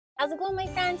How's it going, my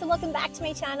friends, and welcome back to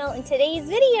my channel. In today's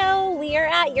video, we are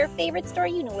at your favorite store.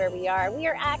 You know where we are. We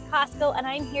are at Costco, and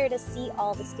I'm here to see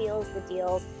all the steals, the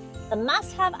deals, the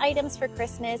must-have items for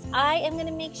Christmas. I am going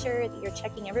to make sure that you're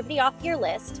checking everybody off your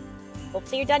list.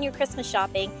 Hopefully you're done your Christmas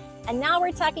shopping. And now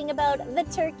we're talking about the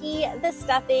turkey, the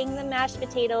stuffing, the mashed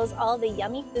potatoes, all the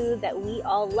yummy food that we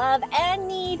all love and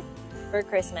need for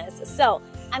Christmas. So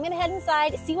I'm going to head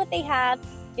inside, see what they have.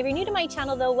 If you're new to my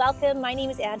channel though, welcome. My name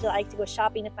is Angela. I like to go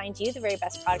shopping to find you the very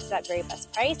best products at that very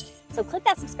best price. So click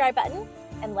that subscribe button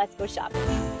and let's go shopping.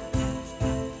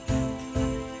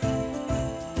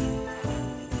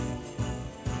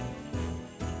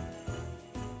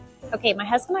 Okay, my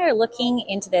husband and I are looking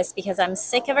into this because I'm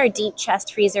sick of our deep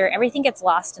chest freezer. Everything gets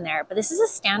lost in there. But this is a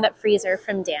stand-up freezer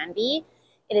from Danby.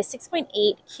 It is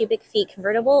 6.8 cubic feet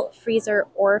convertible freezer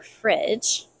or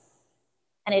fridge.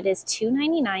 And it is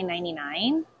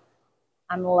 $299.99.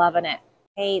 I'm loving it.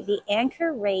 Okay, the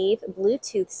Anchor Rave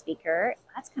Bluetooth speaker.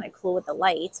 That's kind of cool with the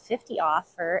lights. 50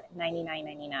 off for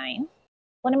 $99.99.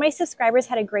 One of my subscribers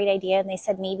had a great idea, and they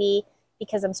said maybe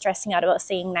because I'm stressing out about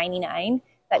saying 99,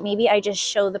 that maybe I just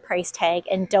show the price tag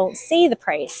and don't say the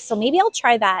price. So maybe I'll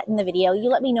try that in the video. You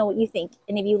let me know what you think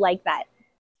and if you like that.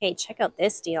 Okay, check out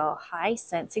this deal.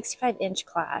 Hisense 65-inch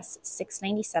class,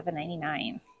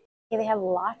 $697.99. Okay, they have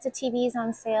lots of TVs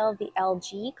on sale. The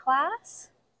LG class,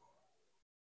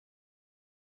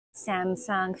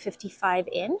 Samsung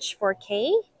 55-inch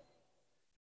 4K,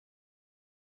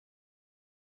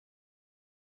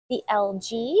 the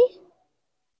LG.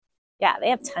 Yeah, they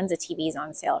have tons of TVs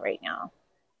on sale right now.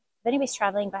 If anybody's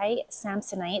traveling, by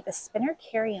Samsonite, the spinner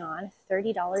carry-on,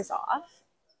 $30 off.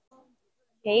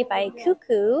 Okay, by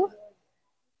Cuckoo,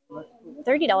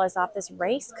 $30 off this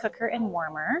rice cooker and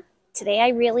warmer. Today I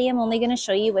really am only going to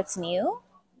show you what's new.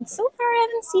 And so far I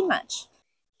haven't seen much.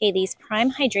 Okay, these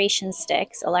Prime Hydration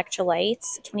Sticks,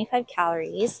 electrolytes, 25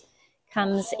 calories,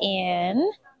 comes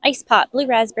in ice pop, blue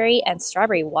raspberry, and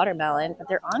strawberry watermelon, but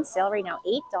they're on sale right now,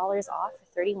 $8 off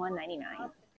for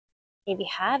 $31.99. If you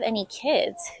have any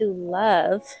kids who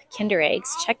love Kinder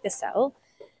Eggs, check this out.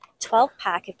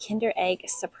 12-pack of Kinder Egg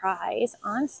Surprise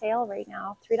on sale right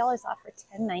now, $3 off for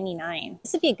 $10.99.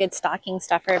 This would be a good stocking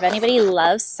stuffer if anybody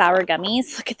loves sour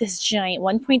gummies. Look at this giant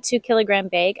 1.2 kilogram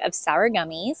bag of sour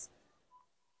gummies.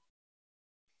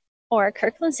 Or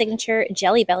Kirkland Signature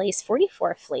Jelly Bellies,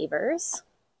 44 flavors.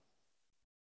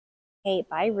 Okay,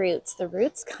 by Roots. The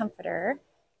Roots Comforter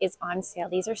is on sale.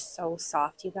 These are so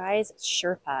soft, you guys. It's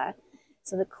Sherpa.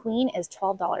 So the Queen is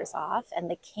 $12 off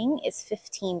and the King is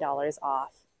 $15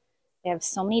 off. They have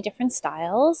so many different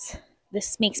styles.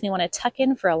 This makes me want to tuck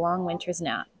in for a long winter's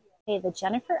nap. Okay, the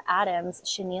Jennifer Adams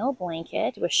chenille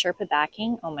blanket with Sherpa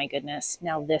backing. Oh my goodness,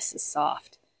 now this is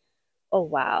soft. Oh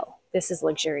wow, this is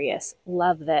luxurious.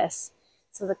 Love this.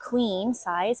 So the Queen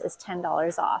size is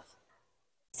 $10 off.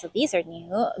 So these are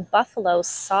new. Buffalo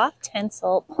soft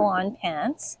tensile pull-on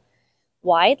pants,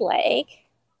 wide leg.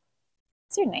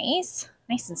 These are nice,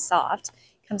 nice and soft.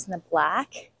 Comes in the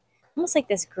black, almost like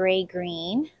this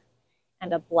gray-green,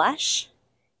 and a blush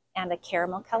and a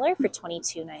caramel color for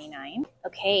 $22.99.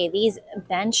 Okay, these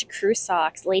Bench Crew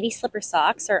socks, lady slipper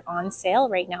socks, are on sale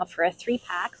right now for a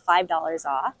 3-pack, $5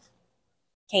 off.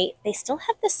 Okay, they still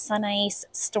have the Sun Ice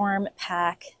Storm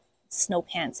Pack snow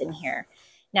pants in here.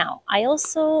 Now, I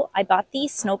bought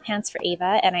these snow pants for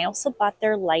Ava, and I also bought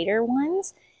their lighter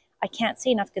ones. I can't say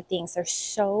enough good things. They're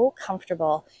so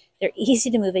comfortable. They're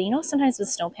easy to move in. You know, sometimes the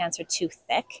snow pants are too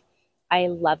thick. I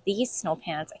love these snow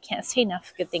pants. I can't say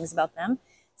enough good things about them.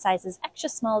 Sizes extra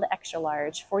small to extra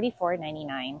large,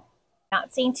 $44.99.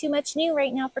 Not seeing too much new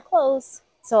right now for clothes.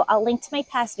 So I'll link to my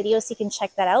past videos so you can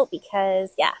check that out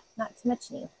because, yeah, not too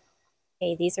much new.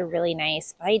 Okay, these are really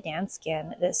nice. By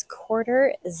Danskin, this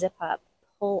quarter zip-up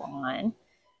pull-on.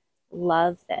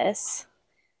 Love this.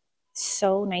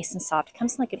 So nice and soft. It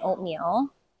comes in like an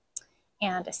oatmeal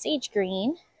and a sage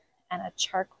green and a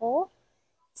charcoal.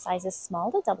 Sizes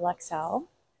small to XXL.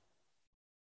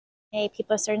 Hey,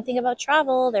 people are starting to think about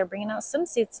travel. They're bringing out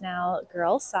swimsuits now.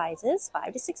 Girl sizes,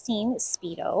 5 to 16,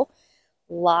 Speedo.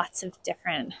 Lots of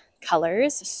different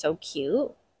colors. So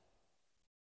cute.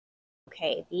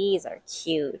 Okay, these are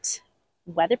cute.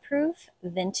 Weatherproof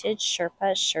vintage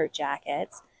Sherpa shirt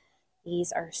jackets.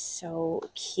 These are so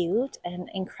cute and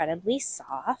incredibly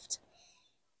soft.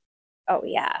 Oh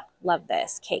yeah, love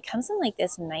this. Okay, it comes in like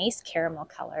this nice caramel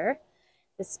color.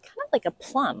 It's kind of like a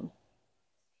plum.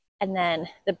 And then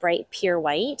the bright pure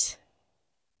white.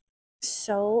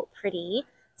 So pretty.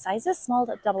 Size is small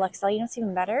to XXL. You know what's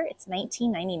even better? It's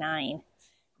 $19.99.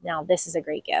 Now this is a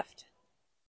great gift.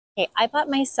 Okay, I bought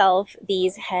myself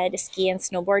these head ski and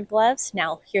snowboard gloves.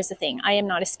 Now, here's the thing. I am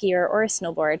not a skier or a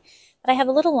snowboard, but I have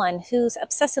a little one who's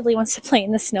obsessively wants to play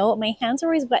in the snow. My hands are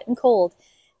always wet and cold.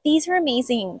 These are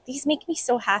amazing. These make me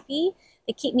so happy.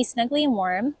 They keep me snugly and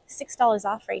warm. $6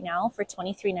 off right now for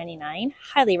 $23.99.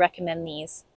 Highly recommend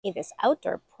these. Okay, this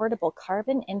outdoor portable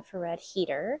carbon infrared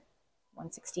heater,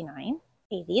 $169.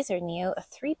 Okay, these are new. A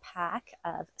 3-pack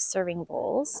of serving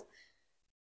bowls.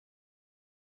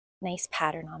 Nice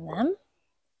pattern on them.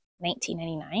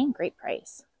 $19.99, great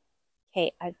price.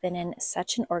 Okay, I've been in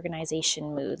such an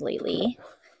organization mood lately.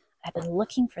 I've been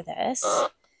looking for this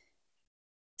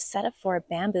set of 4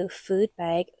 bamboo food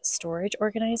bag storage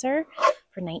organizer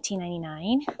for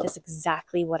 $19.99. This is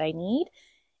exactly what I need.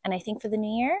 And I think for the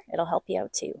new year, it'll help you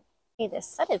out too. Okay, this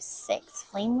set of 6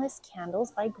 flameless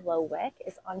candles by Glowwick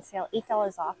is on sale,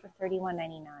 $8 off for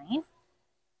 $31.99.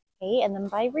 Okay, and then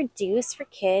by Reduce for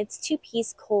kids,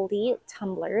 2-piece Coldie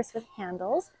tumblers with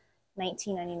handles,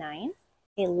 $19.99.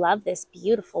 I love this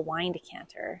beautiful wine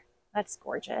decanter. That's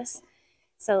gorgeous.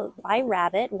 So by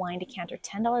Rabbit wine decanter,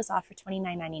 $10 off for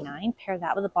 $29.99. Pair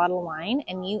that with a bottle of wine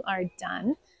and you are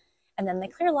done. And then the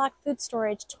Clear Lock food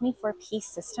storage 24-piece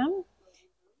system.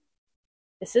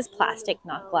 This is plastic,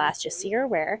 not glass, just so you're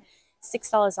aware.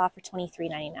 $6 off for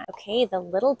 $23.99. Okay, the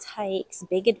Little Tykes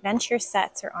Big Adventure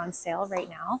sets are on sale right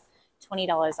now.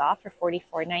 $20 off for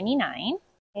 $44.99.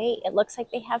 Okay, it looks like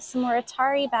they have some more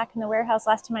Atari back in the warehouse.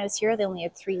 Last time I was here, they only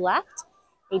had 3 left.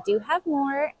 They do have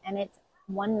more, and it's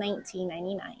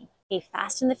 $119.99. Okay,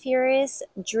 Fast and the Furious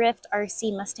Drift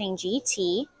RC Mustang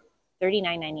GT,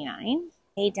 $39.99.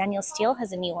 Okay, Daniel Steele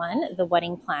has a new one, the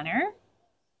Wedding Planner.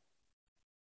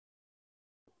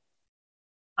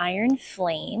 Iron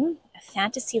Flame, a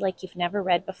fantasy like you've never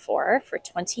read before for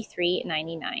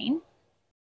 $23.99.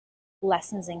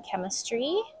 Lessons in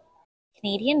Chemistry.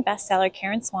 Canadian bestseller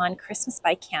Karen Swan, Christmas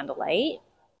by Candlelight.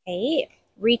 Okay,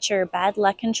 Reacher, Bad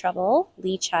Luck and Trouble,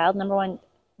 Lee Child, #1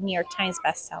 New York Times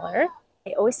bestseller.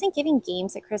 I always think giving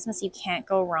games at Christmas, you can't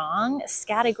go wrong.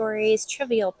 Categories,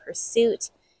 Trivial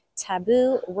Pursuit,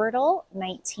 Taboo, Wordle,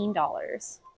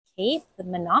 $19. Okay, the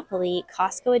Monopoly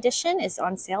Costco edition is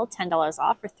on sale, $10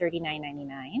 off for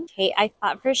 $39.99. Okay, I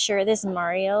thought for sure this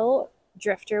Mario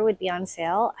Drifter would be on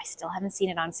sale. I still haven't seen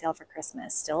it on sale for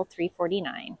Christmas, still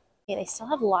 $3.49. Okay, they still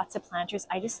have lots of planters.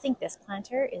 I just think this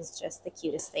planter is just the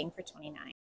cutest thing for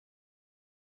 $29.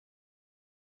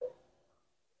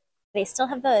 They still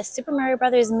have the Super Mario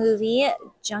Brothers movie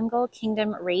Jungle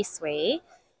Kingdom Raceway,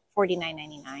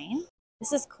 $49.99.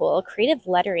 This is cool. Creative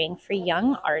lettering for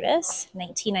young artists,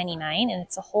 $19.99, and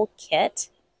it's a whole kit.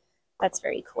 That's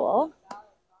very cool.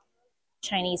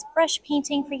 Chinese brush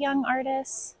painting for young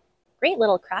artists. Great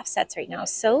little craft sets right now.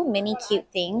 So many cute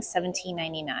things,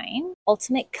 $17.99.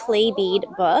 Ultimate Clay Bead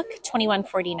Book,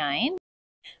 $21.49.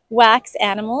 Wax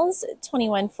Animals,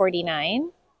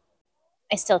 $21.49.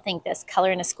 I still think this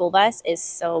Color in a School Bus is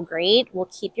so great. Will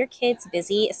keep your kids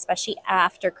busy, especially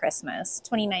after Christmas,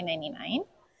 $29.99.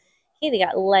 Okay, they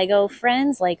got Lego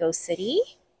Friends, Lego City.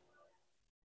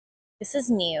 This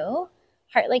is new.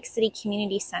 Heart Lake City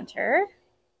Community Center,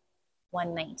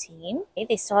 $119. Okay,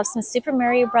 they still have some Super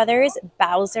Mario Brothers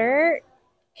Bowser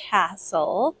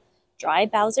Castle, Dry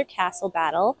Bowser Castle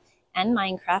Battle, and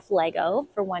Minecraft Lego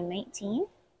for $119.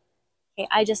 Okay,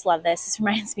 I just love this. This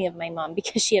reminds me of my mom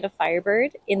because she had a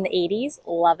Firebird in the 80s.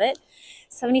 Love it.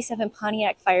 77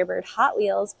 Pontiac Firebird Hot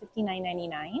Wheels,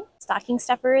 $59.99. Stocking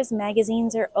stuffers,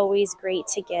 magazines are always great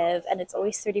to give, and it's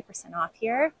always 30% off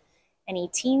here. Any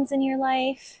teens in your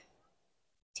life?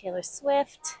 Taylor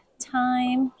Swift,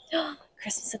 Time,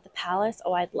 Christmas at the Palace.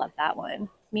 Oh, I'd love that one.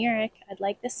 Myrick, I'd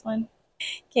like this one.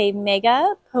 Okay,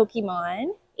 Mega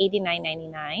Pokemon,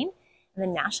 $89.99. And the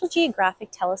National Geographic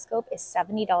Telescope is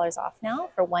 $70 off now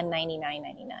for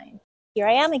 $199.99. Here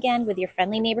I am again with your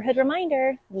friendly neighborhood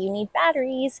reminder. You need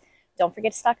batteries. Don't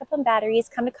forget to stock up on batteries.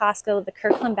 Come to Costco. The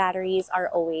Kirkland batteries are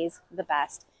always the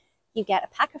best. You get a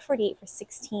pack of 48 for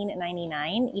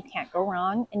 $16.99. You can't go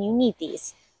wrong, and you need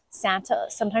these. Santa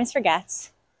sometimes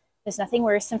forgets. There's nothing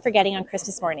worse than forgetting on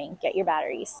Christmas morning. Get your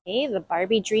batteries. Okay, the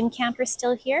Barbie Dream Camper is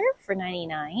still here for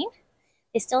 $99.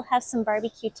 They still have some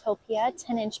Barbie-Cutopia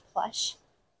 10-inch plush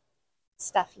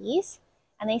stuffies.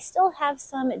 And they still have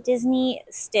some Disney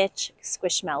Stitch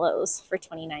Squishmallows for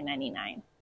 $29.99.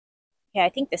 Yeah, I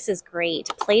think this is great.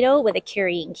 Play-Doh with a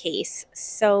carrying case.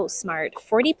 So smart.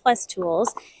 40+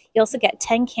 tools. You also get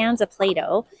 10 cans of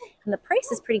Play-Doh. And the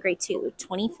price is pretty great too,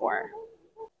 $24.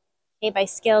 Okay, by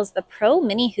Scales, the Pro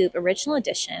Mini Hoop Original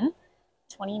Edition,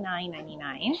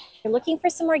 $29.99. If you're looking for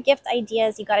some more gift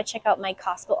ideas, you got to check out my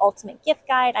Costco Ultimate Gift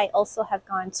Guide. I also have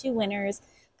gone to Winners,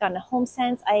 gone to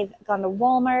HomeSense, I've gone to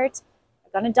Walmart,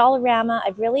 Gone a Dollarama.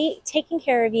 I've really taken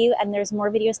care of you, and there's more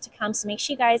videos to come. So make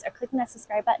sure you guys are clicking that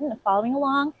subscribe button and following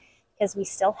along because we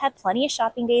still have plenty of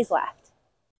shopping days left.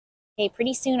 Okay,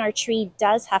 pretty soon our tree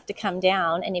does have to come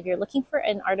down. And if you're looking for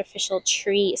an artificial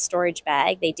tree storage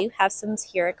bag, they do have some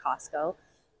here at Costco,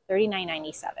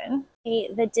 $39.97.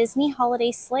 Okay, the Disney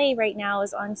holiday sleigh right now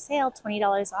is on sale,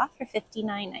 $20 off for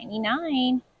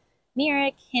 $59.99.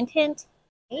 Merrick, hint, hint.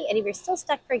 Okay, and if you're still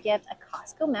stuck for a gift, a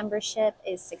Costco membership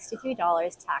is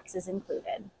 $63, taxes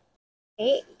included.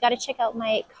 Okay, got to check out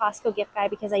my Costco gift guide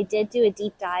because I did do a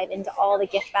deep dive into all the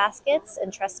gift baskets,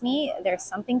 and trust me, there's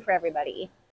something for everybody.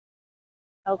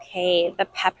 Okay, the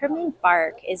peppermint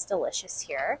bark is delicious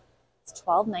here. It's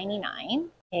 $12.99.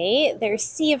 Okay, there's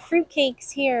Sea of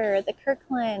Fruitcakes here. The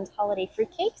Kirkland Holiday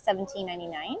Fruitcake,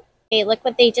 $17.99. Okay, look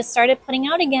what they just started putting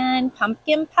out again.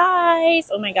 Pumpkin pies.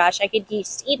 Oh my gosh, I could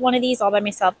just eat one of these all by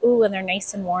myself. Ooh, and they're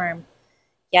nice and warm.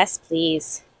 Yes,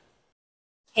 please.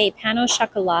 Okay, pain au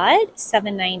chocolat,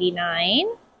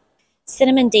 $7.99.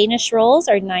 Cinnamon Danish rolls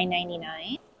are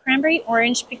 $9.99. Cranberry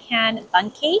orange pecan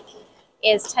bun cake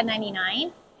is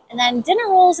 $10.99. And then dinner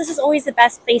rolls, this is always the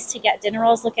best place to get dinner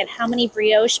rolls. Look at how many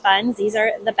brioche buns. These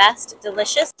are the best,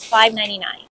 delicious, $5.99.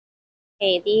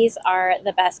 Okay, these are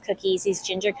the best cookies. These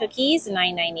ginger cookies,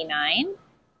 $9.99.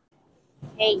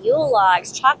 Okay, Yule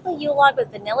logs. Chocolate Yule log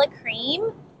with vanilla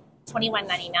cream,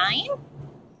 $21.99.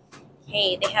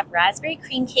 Okay, they have raspberry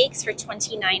cream cakes for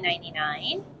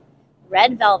 $29.99.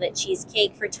 Red velvet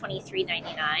cheesecake for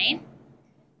 $23.99.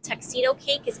 Tuxedo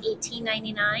cake is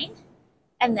 $18.99.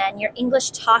 And then your English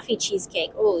toffee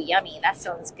cheesecake. Oh, yummy. That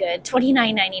sounds good.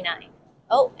 $29.99.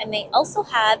 Oh, and they also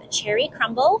have cherry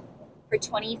crumble for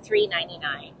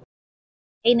 $23.99.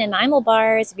 Okay, Nanaimo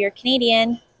bars. If you're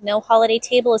Canadian, no holiday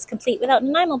table is complete without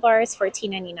Nanaimo bars,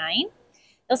 $14.99. They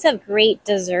also have great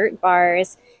dessert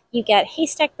bars. You get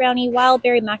haystack brownie, wild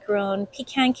berry macaroon,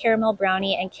 pecan caramel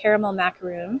brownie, and caramel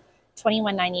macaroon,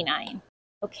 $21.99.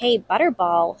 Okay,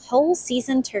 Butterball whole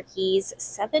season turkeys,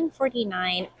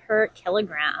 $7.49 per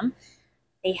kilogram.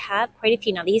 They have quite a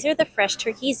few. Now, these are the fresh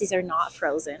turkeys. These are not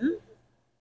frozen.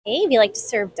 Okay, if you like to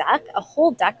serve duck, a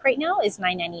whole duck right now is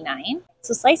 $9.99.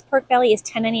 So sliced pork belly is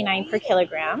 $10.99 per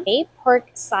kilogram. Okay, pork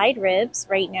side ribs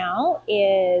right now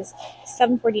is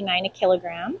 $7.49 a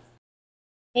kilogram.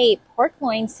 Okay, pork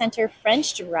loin center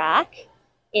French rack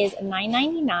is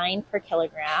 $9.99 per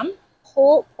kilogram.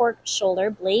 Whole pork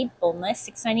shoulder blade boneless,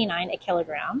 $6.99 a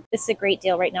kilogram. This is a great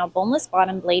deal right now. Boneless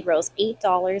bottom blade roast,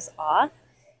 $8 off.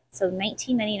 So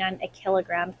 $19.99 a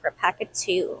kilogram for a pack of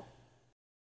 2.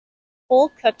 Whole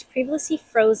cooked, previously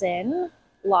frozen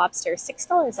lobster,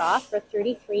 $6 off for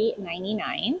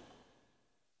 $33.99.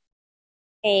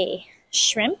 A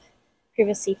shrimp,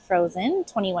 previously frozen,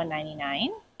 $21.99.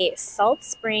 A Salt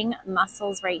Spring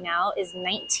mussels right now is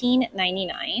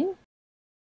 $19.99.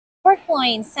 Pork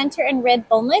loin, center and rib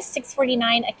boneless,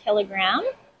 $6.49 a kilogram.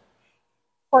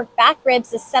 Pork back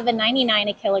ribs is $7.99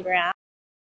 a kilogram.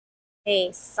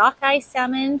 A sockeye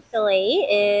salmon fillet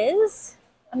is,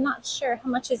 I'm not sure, how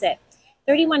much is it?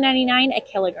 $31.99 a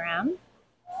kilogram.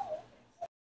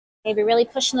 Okay, we're really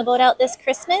pushing the boat out this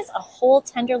Christmas. A whole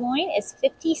tenderloin is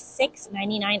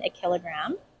 $56.99 a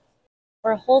kilogram.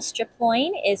 Or a whole strip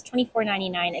loin is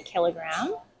 $24.99 a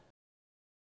kilogram.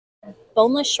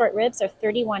 Boneless short ribs are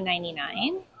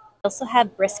 $31.99. We also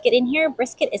have brisket in here.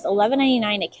 Brisket is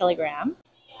 $11.99 a kilogram.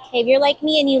 Okay, if you're like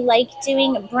me and you like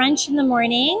doing brunch in the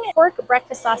morning, pork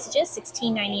breakfast sausages,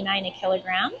 $16.99 a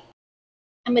kilogram.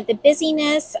 And with the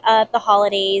busyness of the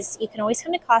holidays, you can always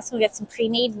come to Costco and get some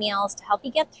pre-made meals to help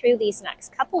you get through these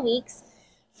next couple weeks.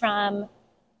 From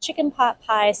chicken pot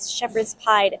pies to shepherd's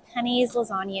pie to pennies,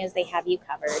 lasagnas, they have you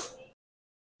covered.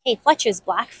 Okay, Fletcher's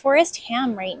Black Forest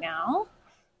ham right now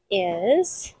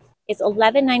is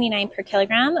 $11.99 per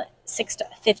kilogram,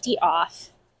 $6.50 off.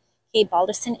 Okay,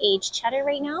 Balderson aged cheddar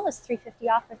right now is $3.50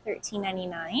 off for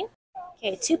 $13.99.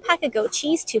 Okay, 2-pack of goat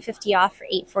cheese, $2.50 off for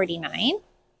 $8.49.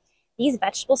 These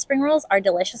vegetable spring rolls are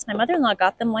delicious. My mother-in-law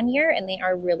got them one year and they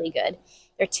are really good.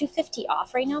 They're $2.50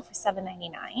 off right now for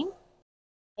 $7.99.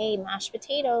 Hey, mashed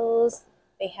potatoes.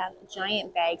 They have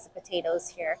giant bags of potatoes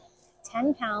here.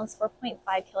 10 pounds, 4.5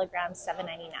 kilograms,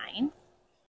 $7.99.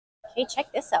 Okay,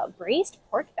 check this out. Braised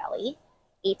pork belly,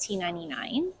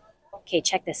 $18.99. Okay,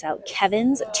 check this out.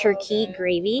 Kevin's turkey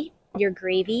gravy. Your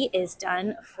gravy is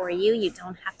done for you. You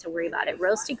don't have to worry about it.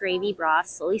 Roasted gravy broth,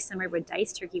 slowly simmered with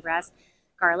diced turkey breast,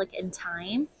 garlic, and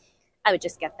thyme. I would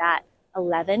just get that.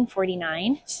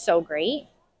 $11.49. So great.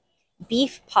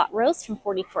 Beef pot roast from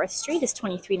 44th Street is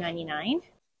 $23.99.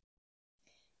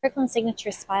 Kirkland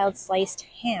Signature Spiled Sliced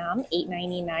Ham,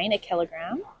 $8.99 a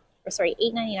kilogram. Or sorry,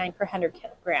 $8.99 per 100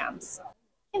 grams.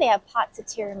 Okay, they have pots of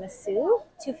tiramisu,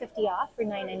 $2.50 off for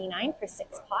 $9.99 for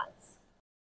 6 pots.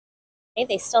 Okay,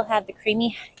 they still have the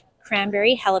creamy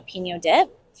cranberry jalapeno dip.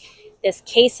 This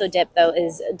queso dip, though,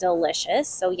 is delicious,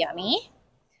 so yummy.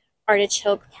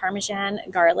 Artichoke parmesan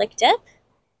garlic dip.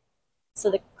 So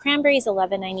the cranberry is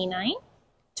 $11.99,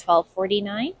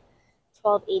 $12.49,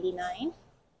 $12.89.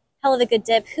 Hell of a good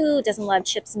dip. Who doesn't love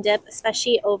chips and dip,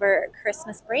 especially over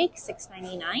Christmas break?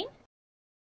 $6.99.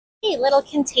 Okay, little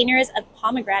containers of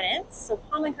pomegranates. So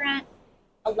pomegranate,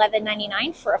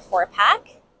 $11.99 for a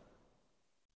 4-pack.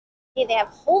 Okay, they have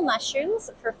whole mushrooms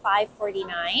for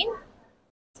 $5.49.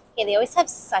 Okay, they always have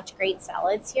such great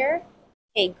salads here.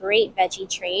 Okay, great veggie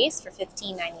trays for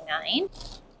 $15.99.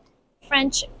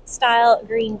 French style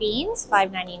green beans,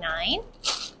 $5.99.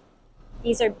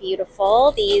 These are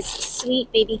beautiful. These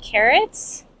sweet baby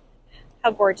carrots.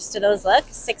 How gorgeous do those look?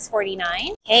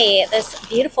 $6.49. Okay, this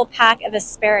beautiful pack of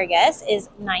asparagus is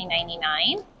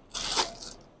 $9.99.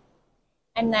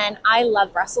 And then I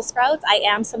love Brussels sprouts. I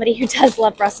am somebody who does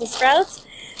love Brussels sprouts.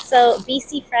 So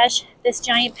BC Fresh, this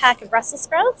giant pack of Brussels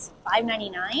sprouts,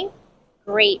 $5.99.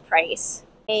 Great price.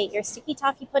 Okay, your sticky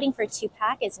toffee pudding for a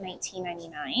 2-pack is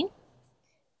 $19.99.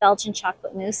 Belgian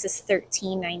chocolate mousse is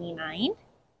 $13.99.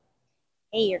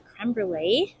 Hey, your creme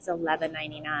brulee is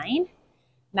 $11.99.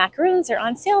 Macaroons are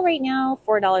on sale right now,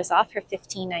 $4 off for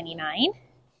 $15.99.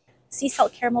 Sea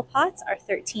salt caramel pots are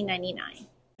 $13.99.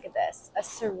 Look at this, a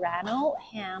Serrano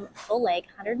ham full leg,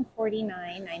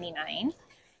 $149.99.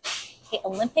 Okay,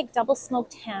 Olympic double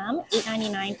smoked ham,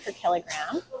 $8.99 per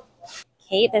kilogram.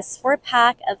 Okay, this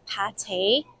 4-pack of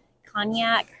pate,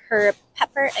 cognac, herb,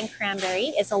 pepper, and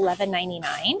cranberry is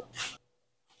 $11.99.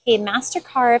 Okay, Master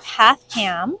Carve half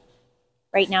ham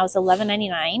right now is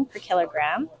 $11.99 per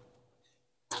kilogram.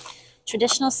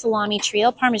 Traditional salami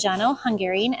trio, Parmigiano,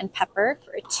 Hungarian, and pepper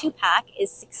for a 2-pack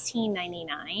is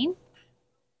 $16.99.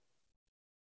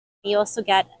 You also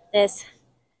get this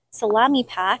salami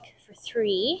pack for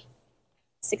 3,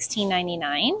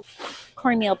 $16.99.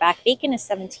 Cornmeal back bacon is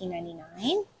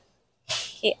 $17.99.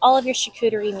 Okay, all of your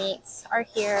charcuterie meats are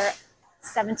here,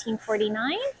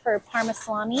 $17.49 for Parma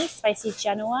salami, spicy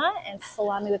Genoa, and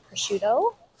salami with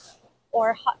prosciutto,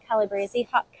 or hot calabrese,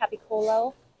 hot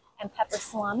capicolo, and pepper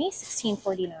salami,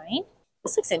 $16.49.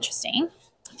 This looks interesting.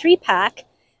 3-pack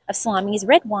of salamis,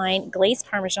 red wine, glazed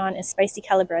Parmesan, and spicy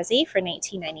calabrese for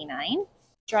 $19.99.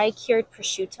 Dry cured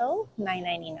prosciutto,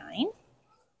 $9.99.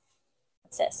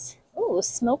 What's this? Ooh,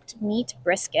 smoked meat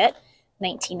brisket,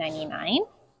 $19.99.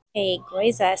 Okay,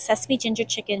 gyoza, sesame ginger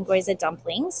chicken gyoza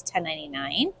dumplings,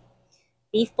 $10.99.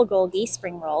 Beef bulgogi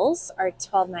spring rolls are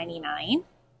 $12.99.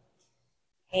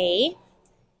 Okay,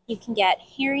 you can get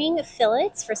herring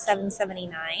fillets for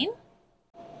 $7.79.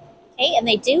 Okay, and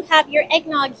they do have your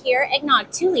eggnog here.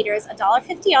 Eggnog, 2 liters,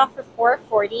 $1.50 off for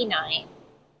 $4.49.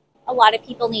 A lot of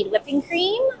people need whipping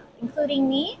cream, including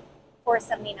me,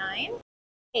 $4.79.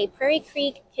 Okay, Prairie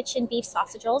Creek Kitchen beef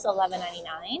sausage rolls,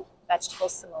 $11.99. Vegetable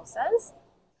samosas.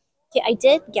 Okay, I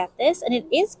did get this, and it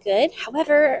is good.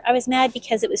 However, I was mad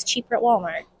because it was cheaper at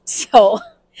Walmart. So,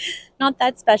 not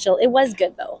that special. It was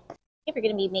good, though. Okay, we're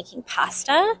going to be making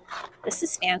pasta. This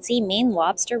is fancy. Maine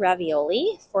lobster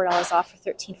ravioli, $4 off for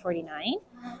 $13.49.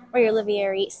 Royal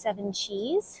Olivieri 7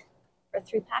 cheese for a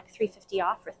 3-pack, $3.50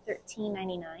 off for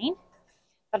 $13.99.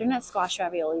 Butternut squash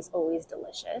ravioli is always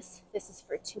delicious. This is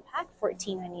for a 2-pack,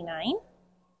 $14.99.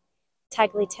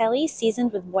 Tagliatelle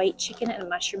seasoned with white chicken and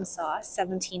mushroom sauce,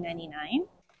 $17.99.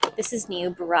 This is new.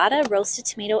 Burrata roasted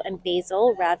tomato and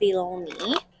basil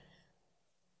ravioli.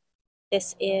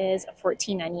 This is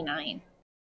 $14.99.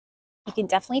 You can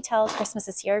definitely tell Christmas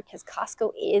is here because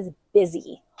Costco is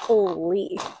busy.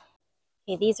 Holy.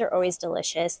 Okay, these are always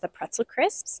delicious. The pretzel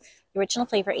crisps, the original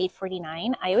flavor,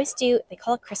 $8.49. I always do, they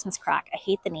call it Christmas crack. I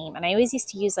hate the name. And I always used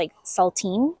to use like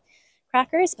saltine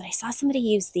crackers, but I saw somebody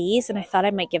use these and I thought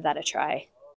I might give that a try.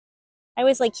 I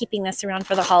always like keeping this around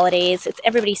for the holidays. It's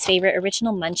everybody's favorite,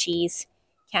 original munchies.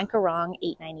 Can't go wrong,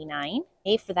 $8.99.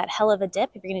 Okay, for that hell of a dip,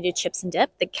 if you're going to do chips and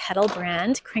dip, the Kettle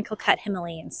brand crinkle cut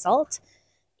Himalayan salt,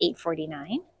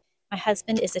 $8.49. My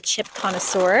husband is a chip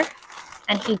connoisseur,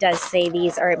 and he does say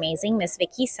these are amazing. Miss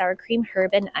Vicky sour cream,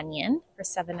 herb, and onion for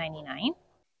 $7.99.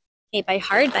 Okay, by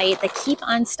Hard Bite, the Keep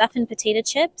On Stuffin' potato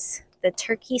chips, the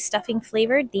turkey stuffing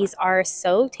flavored. These are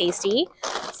so tasty,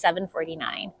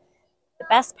 $7.49. The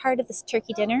best part of this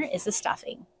turkey dinner is the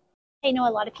stuffing. I know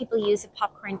a lot of people use a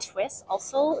popcorn twist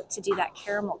also to do that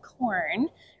caramel corn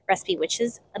recipe, which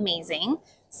is amazing,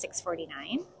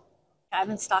 $6.49. I've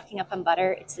been stocking up on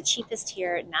butter. It's the cheapest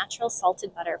here, natural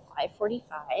salted butter,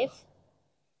 $5.45.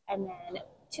 And then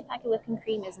 2-pack of whipping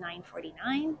cream is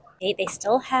 $9.49. Okay, they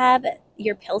still have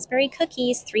your Pillsbury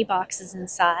cookies, 3 boxes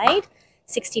inside,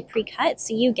 60 pre-cut.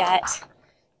 So you get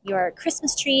your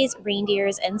Christmas trees,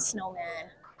 reindeers, and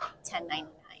snowmen, $10.99.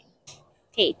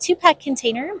 Okay, 2-pack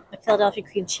container of Philadelphia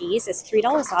cream cheese is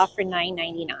 $3 off for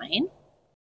 $9.99.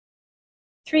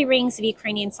 3 rings of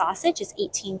Ukrainian sausage is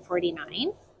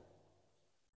 $18.49.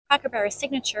 Cracker Barrel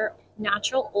Signature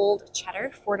Natural Old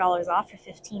Cheddar, $4 off for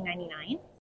 $15.99.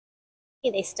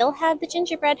 Okay, they still have the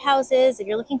gingerbread houses. If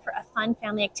you're looking for a fun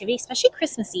family activity, especially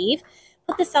Christmas Eve,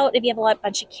 put this out if you have a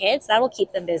bunch of kids. That'll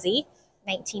keep them busy,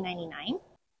 $19.99.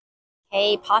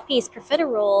 Okay, Poppy's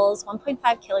profiteroles,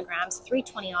 1.5 kilograms,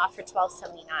 $3.20 off for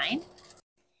 $12.79.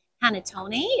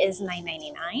 Panettone is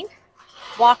 $9.99.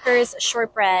 Walker's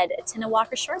shortbread, a tin of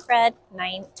Walker's shortbread,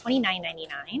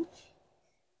 $29.99.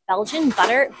 Belgian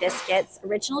butter biscuits,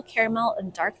 original caramel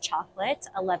and dark chocolate,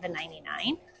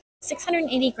 $11.99.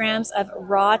 680 grams of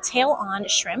raw tail-on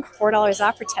shrimp, $4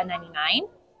 off for $10.99.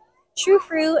 True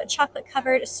Fruit chocolate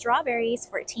covered strawberries,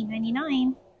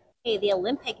 $14.99. Okay, the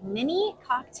Olympic mini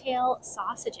cocktail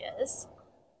sausages.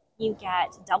 You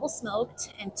get double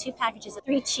smoked and 2 packages of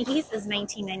 3 cheese is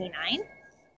 $19.99.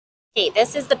 Okay,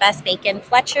 this is the best bacon.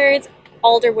 Fletcher's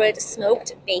Alderwood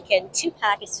smoked bacon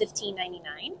 2-pack is $15.99.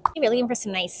 If you're looking for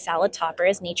some nice salad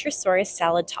toppers, Nature's Source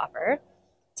salad topper,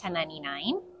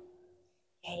 $10.99.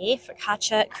 Okay,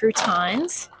 focaccia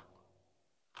croutons,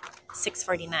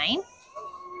 $6.49.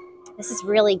 This is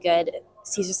really good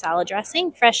Caesar salad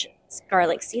dressing, fresh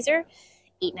garlic Caesar,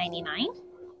 $8.99.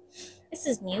 This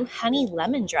is new honey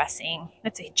lemon dressing.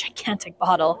 That's a gigantic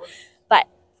bottle, but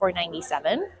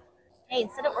 $4.97. Okay,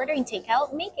 instead of ordering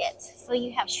takeout, make it. So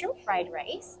you have shrimp fried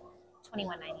rice,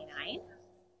 $21.99.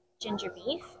 Ginger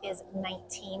beef is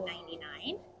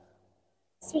 $19.99.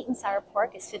 Sweet and sour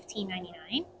pork is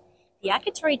 $15.99. The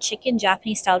yakitori chicken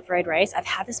Japanese style fried rice, I've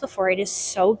had this before. It is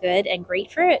so good and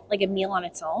great for like a meal on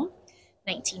its own,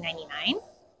 $19.99.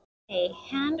 A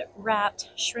hand wrapped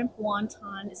shrimp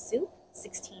wonton soup,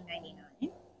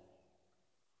 $16.99.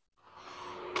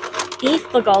 Beef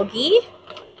bulgogi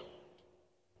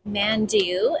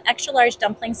mandu, extra large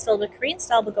dumplings filled with Korean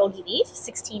style bulgogi beef,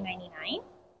 $16.99.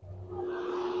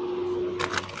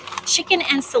 Chicken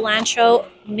and cilantro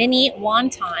mini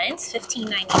wontons,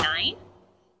 $15.99.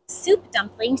 Soup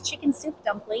dumplings, chicken soup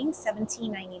dumplings,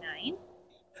 $17.99.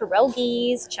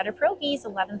 Pierogies, cheddar pierogies,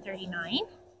 $11.39.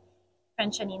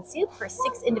 French onion soup for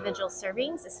 6 individual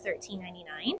servings is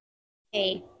 $13.99.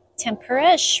 A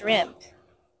tempura shrimp,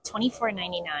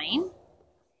 $24.99.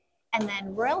 And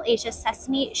then Royal Asia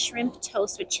sesame shrimp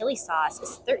toast with chili sauce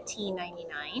is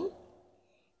 $13.99.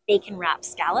 Bacon wrapped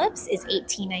scallops is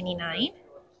 $18.99.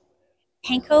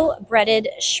 Panko breaded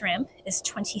shrimp is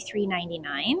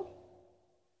 $23.99.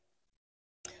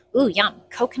 Ooh, yum.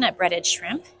 Coconut breaded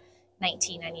shrimp,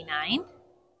 $19.99.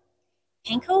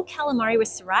 Panko calamari with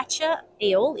sriracha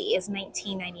aioli is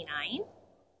 $19.99.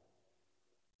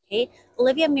 Okay,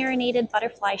 Olivia marinated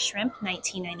butterfly shrimp,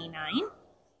 $19.99.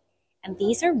 And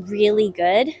these are really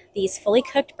good. These fully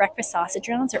cooked breakfast sausage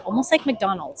rounds are almost like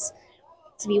McDonald's.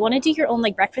 So if you want to do your own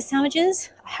like breakfast sandwiches,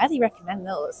 I highly recommend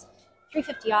those.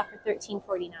 $3.50 off for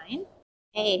 $13.49.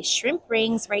 Hey, shrimp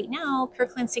rings right now.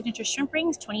 Kirkland Signature Shrimp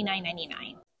Rings,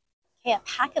 $29.99. Okay, a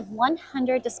pack of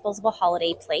 100 disposable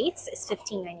holiday plates is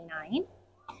 $15.99.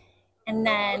 And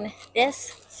then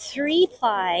this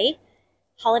 3-ply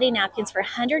holiday napkins for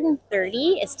 $130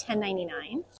 is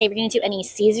 $10.99. If you're going to do any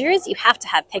Caesars, you have to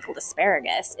have pickled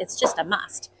asparagus. It's just a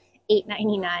must.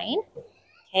 $8.99.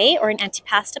 Okay, or an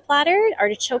antipasta platter,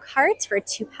 artichoke hearts for a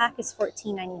 2-pack is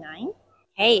 $14.99.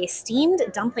 Okay, steamed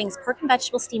dumplings, pork and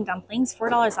vegetable steamed dumplings,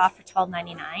 $4 off for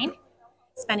 $12.99.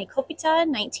 Spanakopita,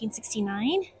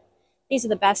 $19.69. These are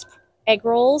the best egg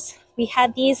rolls. We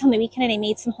had these on the weekend and I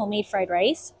made some homemade fried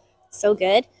rice. So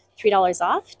good. $3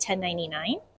 off,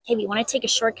 $10.99. Okay, if you want to take a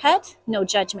shortcut, no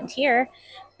judgment here.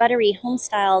 Buttery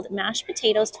home-styled mashed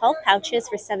potatoes, 12 pouches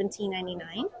for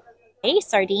 $17.99. Okay,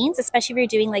 sardines, especially if you're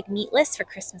doing like meatless for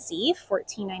Christmas Eve,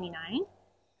 $14.99.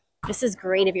 This is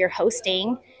great if you're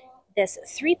hosting. This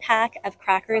 3-pack of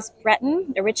crackers,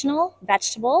 Breton, Original,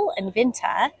 Vegetable, and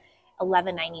Vinta,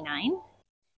 $11.99.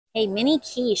 Hey, mini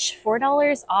quiche,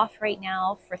 $4 off right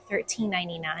now for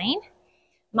 $13.99.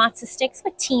 Matzo sticks,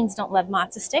 but teens don't love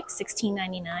matzo sticks,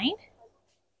 $16.99.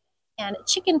 And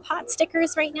chicken pot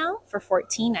stickers right now for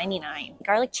 $14.99.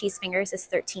 Garlic cheese fingers is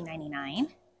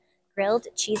 $13.99. Grilled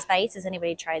cheese bites, has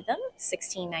anybody tried them?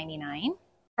 $16.99.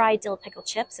 Fried dill pickle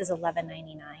chips is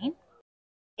 $11.99.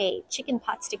 Okay, chicken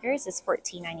pot stickers is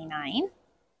 $14.99.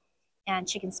 And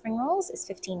chicken spring rolls is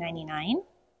 $15.99.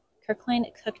 Kirkland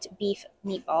cooked beef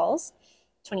meatballs,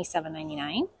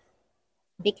 $27.99.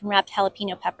 Bacon wrapped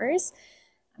jalapeno peppers.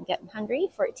 I'm getting hungry.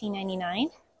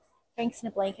 $14.99. Franks in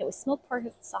a blanket with smoked pork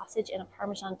sausage and a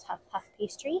Parmesan tough puff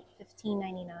pastry.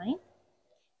 $15.99.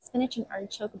 Spinach and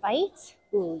artichoke bites.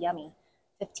 Ooh, yummy.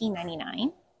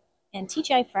 $15.99. And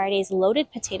TGI Fridays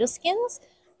loaded potato skins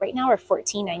right now are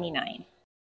 $14.99.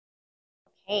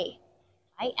 Okay,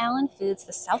 by Allen Foods,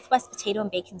 the Southwest potato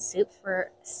and bacon soup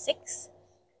for 6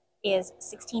 is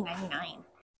 $16.99.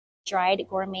 Dried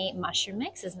gourmet mushroom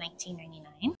mix is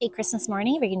 $19.99. Okay, Christmas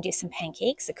morning, we're going to do some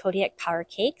pancakes. The Kodiak Power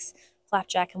Cakes,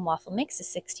 flapjack and waffle mix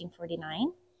is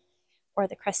 $16.49. Or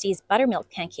the Krusty's buttermilk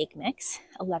pancake mix,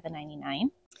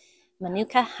 $11.99.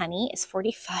 Manuka honey is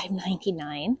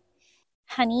 $45.99.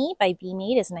 Honey by Bee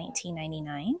Made is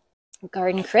 $19.99.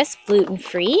 Garden Crisp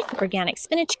gluten-free organic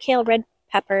spinach, kale, red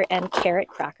pepper, and carrot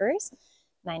crackers,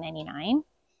 $9.99.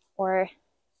 Or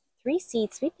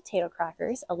 3-seed sweet potato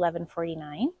crackers,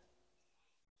 $11.49.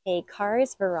 A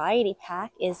Cars variety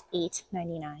pack is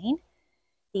 $8.99.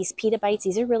 These pita bites,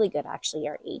 these are really good actually,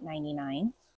 are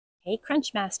 $8.99. Okay,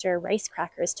 Crunchmaster rice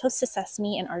crackers, toasted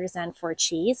sesame and artisan four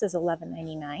cheese is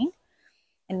 $11.99.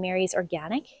 And Mary's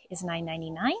Organic is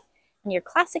 $9.99. And your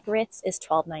classic Ritz is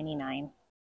 $12.99.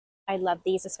 I love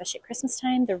these, especially at Christmas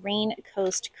time. The Rain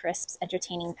Coast Crisps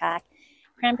Entertaining Pack,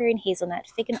 cranberry and hazelnut,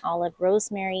 fig and olive,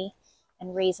 rosemary,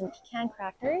 and raisin pecan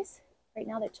crackers. Right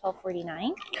now they're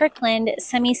 $12.49. Kirkland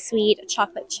semi-sweet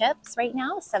chocolate chips right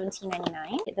now,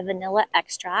 $17.99. The vanilla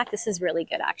extract, this is really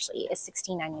good actually, is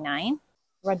 $16.99.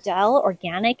 Rodell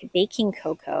Organic Baking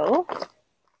Cocoa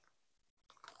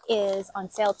is on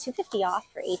sale, $2.50 off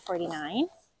for $8.49.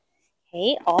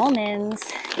 Okay,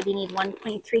 almonds, if you need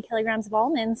 1.3 kilograms of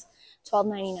almonds,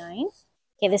 $12.99.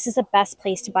 Okay, this is the best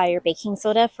place to buy your baking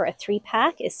soda for a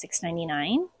 3-pack is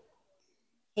 $6.99.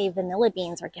 Okay, vanilla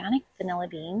beans, organic vanilla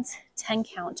beans, 10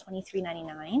 count,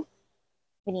 $23.99.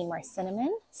 We need more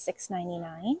cinnamon,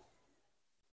 $6.99.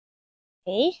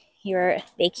 Okay, your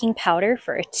baking powder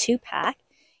for a 2-pack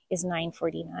is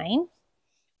 $9.49.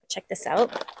 Check this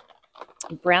out.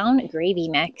 Brown gravy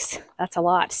mix, that's a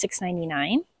lot,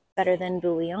 $6.99. Better than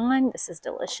bouillon, this is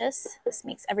delicious. This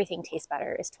makes everything taste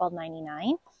better, is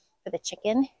 $12.99 for the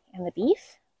chicken and the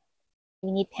beef.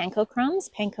 We need panko crumbs,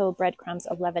 panko breadcrumbs,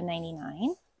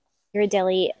 $11.99.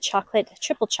 Ghirardelli chocolate,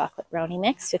 triple chocolate brownie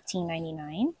mix,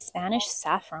 $15.99. Spanish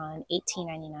saffron,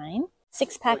 $18.99.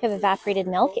 6-pack of evaporated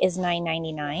milk is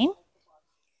 $9.99.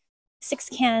 6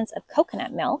 cans of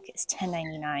coconut milk is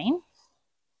 $10.99.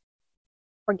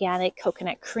 Organic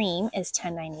coconut cream is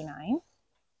 $10.99.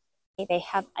 They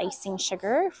have icing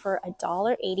sugar for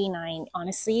 $1.89.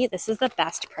 Honestly, this is the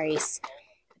best price.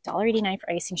 $1.89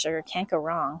 for icing sugar, can't go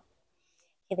wrong.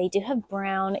 Okay, they do have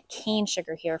brown cane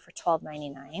sugar here for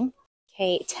 $12.99.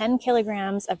 Okay, 10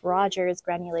 kilograms of Rogers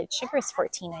granulated sugar is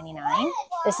 $14.99.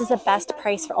 This is the best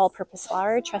price for all-purpose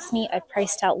flour. Trust me, I've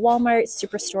priced out Walmart,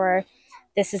 Superstore.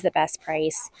 This is the best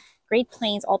price. Great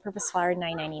Plains all-purpose flour,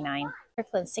 $9.99.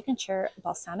 Kirkland Signature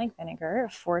balsamic vinegar,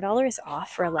 $4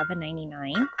 off for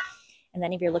 $11.99. And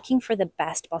then if you're looking for the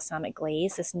best balsamic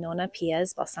glaze, this Nona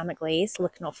Pia's balsamic glaze,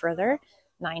 look no further,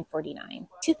 $9.49.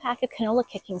 2-pack of canola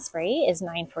cooking spray is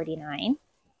 $9.49.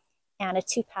 And a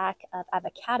 2-pack of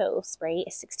avocado spray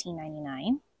is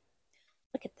 $16.99.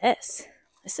 Look at this.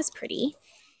 This is pretty.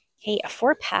 Okay, a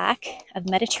 4-pack of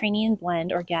Mediterranean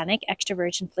blend organic extra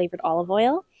virgin flavored olive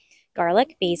oil,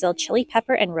 garlic, basil, chili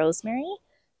pepper, and rosemary,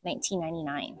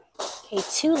 $19.99. Okay,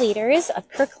 2 liters of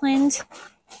Kirkland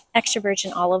extra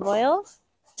virgin olive oil,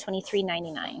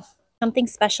 $23.99. Something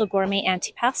Special Gourmet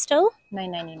Antipasto,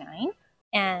 $9.99.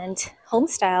 And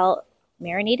Homestyle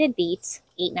marinated beets,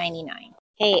 $8.99.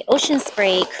 Okay, Ocean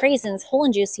Spray Craisins Whole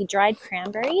and Juicy dried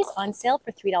cranberries on sale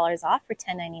for $3 off for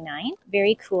 $10.99.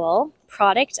 Very cool.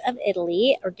 Product of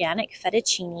Italy, organic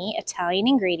fettuccine, Italian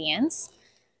ingredients.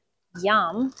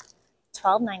 Yum,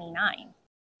 $12.99.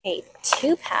 Okay,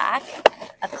 2-pack,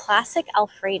 a classic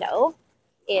Alfredo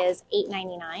is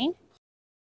 $8.99.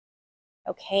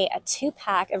 Okay, a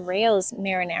 2-pack of Rayo's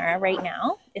marinara right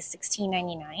now is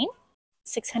 $16.99.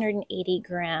 680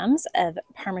 grams of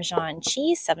Parmesan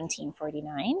cheese,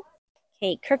 $17.49.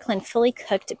 Okay, Kirkland fully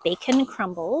cooked bacon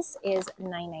crumbles is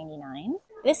 $9.99.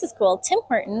 This is cool. Tim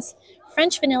Hortons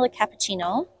French vanilla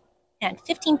cappuccino and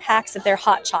 15 packs of their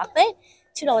hot chocolate,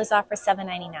 $2 off for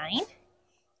 $7.99.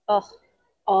 Oh,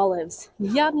 olives,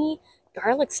 yummy.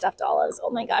 Garlic stuffed olives. Oh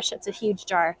my gosh, that's a huge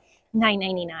jar.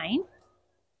 $9.99.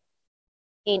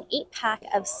 An 8-pack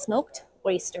of smoked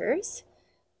oysters,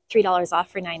 $3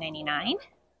 off for $9.99.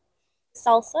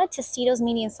 Salsa, Tostitos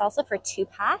medium salsa for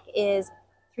 2-pack is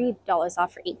 $3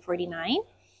 off for $8.49.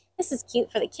 This is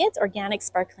cute for the kids. Organic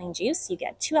sparkling juice. You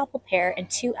get 2 apple pear and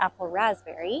 2 apple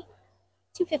raspberry.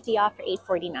 $2.50 off for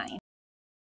 $8.49.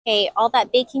 Okay, all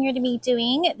that baking you're going to be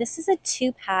doing, this is a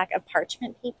 2-pack of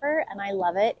parchment paper, and I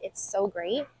love it. It's so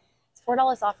great. It's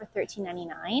 $4 off for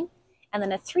 $13.99. And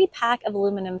then a 3-pack of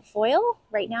aluminum foil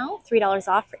right now, $3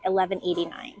 off for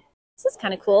 $11.89. This is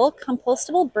kind of cool.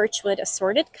 Compostable birchwood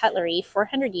assorted cutlery,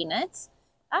 400 units.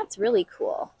 That's really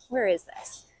cool. Where is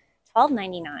this?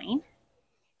 $12.99.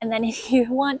 And then if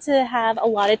you want to have a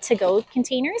lot of to-go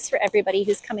containers for everybody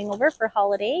who's coming over for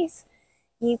holidays,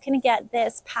 you can get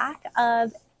this pack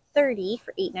of 30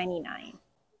 for $8.99. I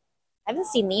haven't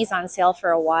seen these on sale for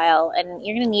a while, and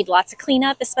you're going to need lots of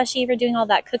cleanup, especially if you're doing all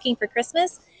that cooking for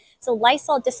Christmas. So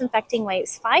Lysol disinfecting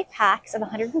wipes, 5 packs of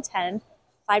 110,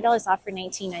 $5 off for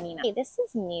 $19.99. Okay, this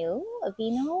is new,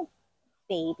 Aveeno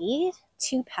Baby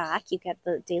 2-pack. You get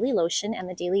the daily lotion and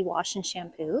the daily wash and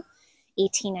shampoo,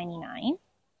 $18.99.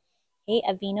 Okay,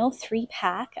 Aveeno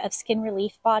 3-pack of Skin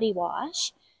Relief body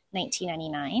wash,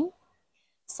 $19.99.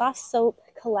 Soft soap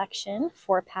collection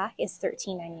 4-pack is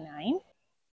 $13.99. Okay,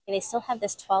 they still have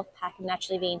this 12-pack of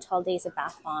Naturally Vein 12 Days of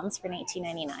Bath Bombs for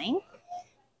 $19.99.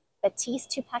 Batiste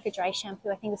 2-pack of dry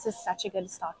shampoo. I think this is such a good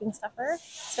stocking stuffer,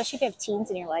 especially if you have teens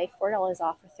in your life. $4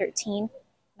 off for $13.99.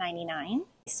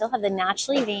 They still have the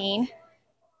Naturally Vein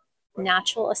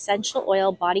Natural Essential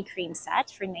Oil Body Cream Set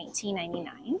for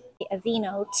 $19.99. The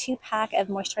Aveeno 2-pack of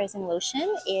moisturizing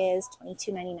lotion is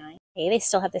 $22.99. Okay, they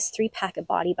still have this 3-pack of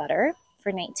body butter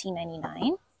for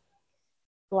 $19.99.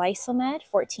 Glysomed,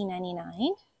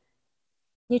 $14.99.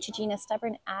 Neutrogena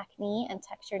Stubborn Acne and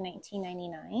Texture,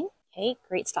 $19.99. Okay,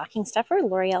 great stocking stuffer,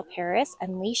 L'Oreal Paris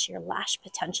Unleash Your Lash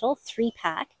Potential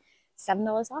 3-pack,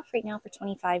 $7 off right now for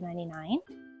 $25.99. All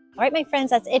right, my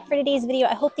friends, that's it for today's video.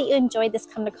 I hope that you enjoyed this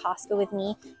come to Costco with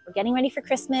me. We're getting ready for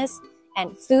Christmas,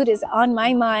 and food is on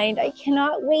my mind. I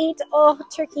cannot wait. Oh,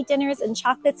 turkey dinners and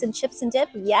chocolates and chips and dip.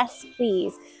 Yes,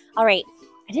 please. All right.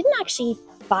 I didn't actually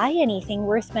buy anything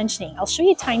worth mentioning. I'll show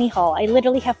you a tiny haul. I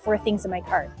literally have 4 things in my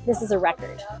cart. This is a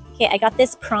record. Okay, I got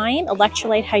this Prime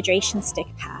Electrolyte Hydration Stick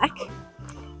Pack.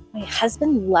 My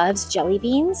husband loves jelly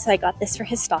beans, so I got this for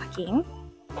his stocking.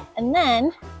 And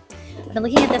then I've been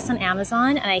looking at this on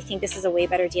Amazon, and I think this is a way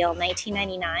better deal.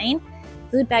 $19.99.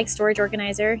 Food bag storage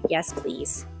organizer. Yes,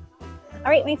 please.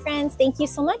 All right, my friends, thank you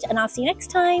so much, and I'll see you next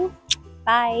time.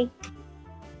 Bye.